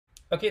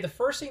Okay, the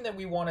first thing that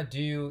we want to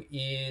do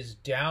is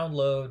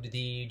download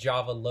the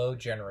Java load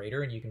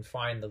generator, and you can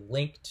find the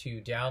link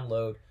to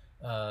download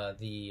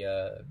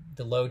the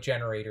load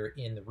generator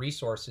in the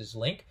resources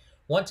link.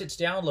 Once it's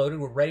downloaded,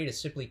 we're ready to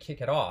simply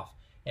kick it off.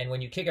 And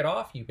when you kick it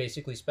off, you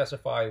basically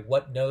specify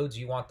what nodes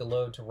you want the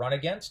load to run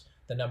against,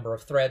 the number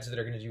of threads that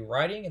are going to do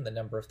writing, and the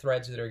number of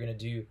threads that are going to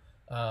do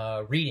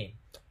reading.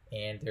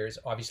 And there's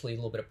obviously a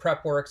little bit of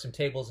prep work, some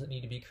tables that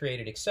need to be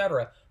created,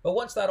 etc. But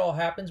once that all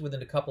happens,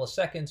 within a couple of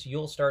seconds,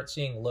 you'll start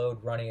seeing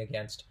load running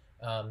against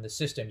the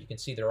system. You can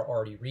see there are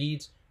already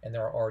reads and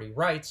there are already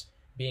writes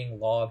being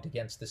logged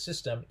against the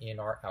system in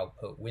our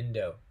output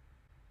window.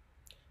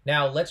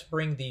 Now let's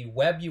bring the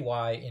web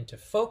UI into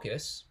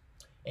focus.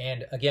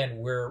 And again,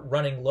 we're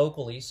running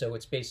locally, so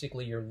it's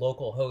basically your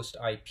local host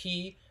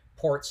IP,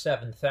 port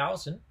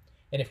 7000.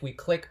 And if we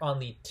click on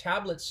the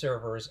tablet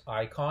servers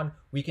icon,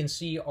 we can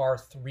see our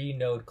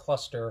 3-node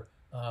cluster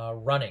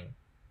running.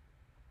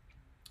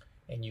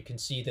 And you can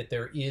see that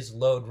there is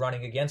load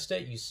running against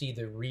it. You see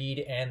the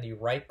read and the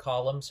write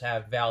columns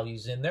have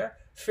values in there.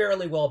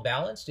 Fairly well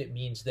balanced. It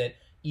means that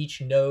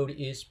each node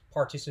is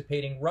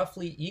participating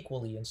roughly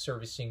equally in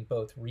servicing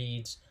both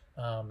reads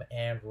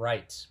and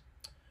writes.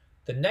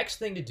 The next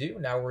thing to do,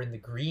 now we're in the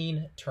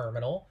green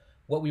terminal,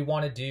 what we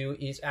want to do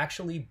is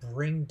actually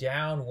bring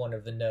down one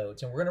of the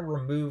nodes, and we're going to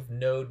remove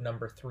node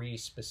number 3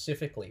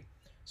 specifically.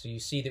 So you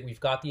see that we've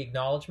got the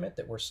acknowledgement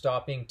that we're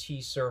stopping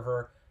T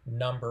server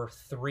number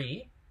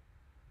 3.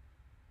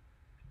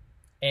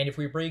 And if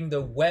we bring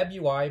the web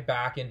UI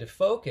back into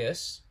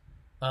focus,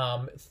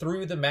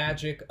 through the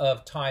magic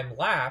of time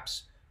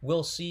lapse,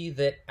 we'll see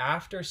that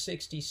after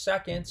 60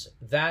 seconds,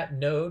 that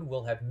node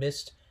will have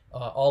missed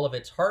all of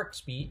its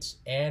heartbeats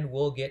and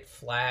will get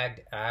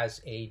flagged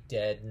as a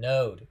dead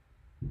node.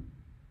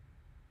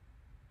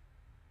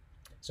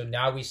 So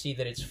now we see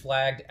that it's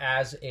flagged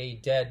as a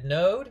dead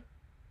node.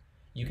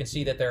 You can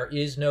see that there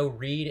is no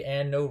read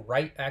and no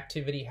write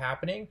activity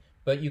happening,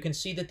 but you can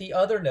see that the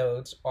other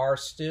nodes are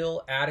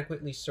still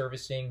adequately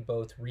servicing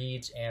both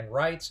reads and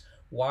writes.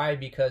 Why?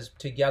 Because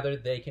together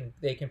they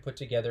can put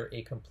together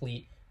a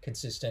complete,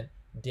 consistent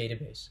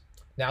database.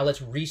 Now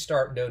let's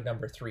restart node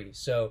number 3.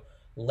 So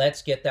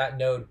let's get that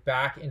node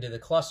back into the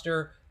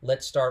cluster.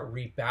 Let's start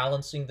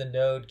rebalancing the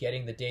node,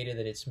 getting the data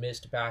that it's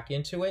missed back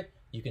into it.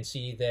 You can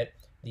see that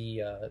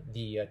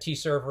the T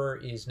server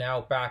is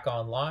now back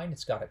online.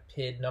 It's got a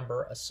PID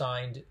number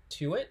assigned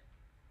to it.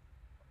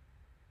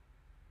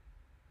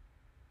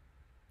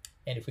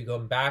 And if we go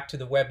back to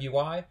the web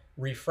UI,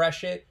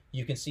 refresh it,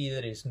 you can see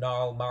that it's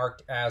now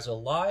marked as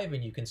alive,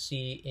 and you can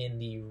see in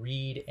the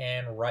read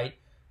and write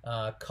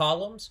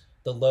columns,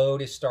 the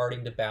load is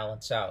starting to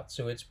balance out.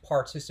 So it's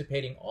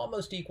participating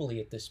almost equally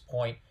at this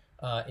point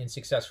in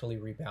successfully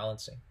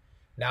rebalancing.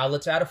 Now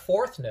let's add a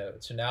 4th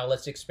node. So now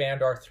let's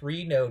expand our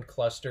 3-node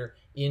cluster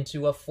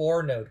into a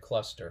 4-node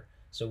cluster.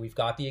 So we've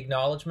got the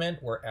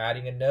acknowledgement, we're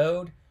adding a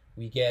node,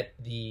 we get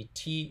the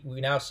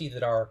we now see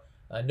that our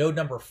node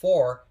number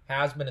 4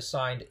 has been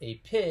assigned a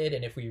PID,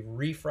 and if we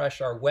refresh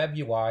our web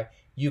UI,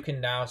 you can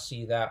now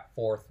see that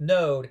 4th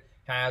node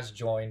has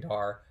joined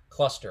our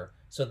cluster.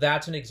 So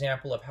that's an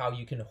example of how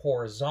you can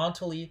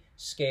horizontally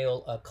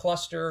scale a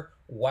cluster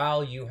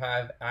while you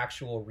have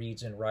actual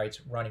reads and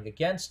writes running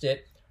against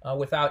it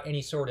without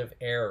any sort of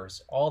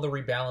errors. All the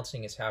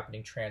rebalancing is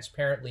happening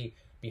transparently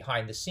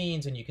behind the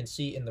scenes, and you can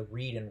see in the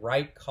read and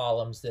write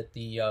columns that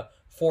the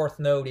 4th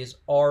node is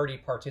already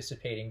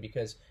participating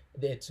because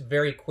it's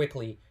very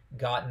quickly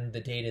gotten the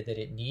data that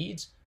it needs.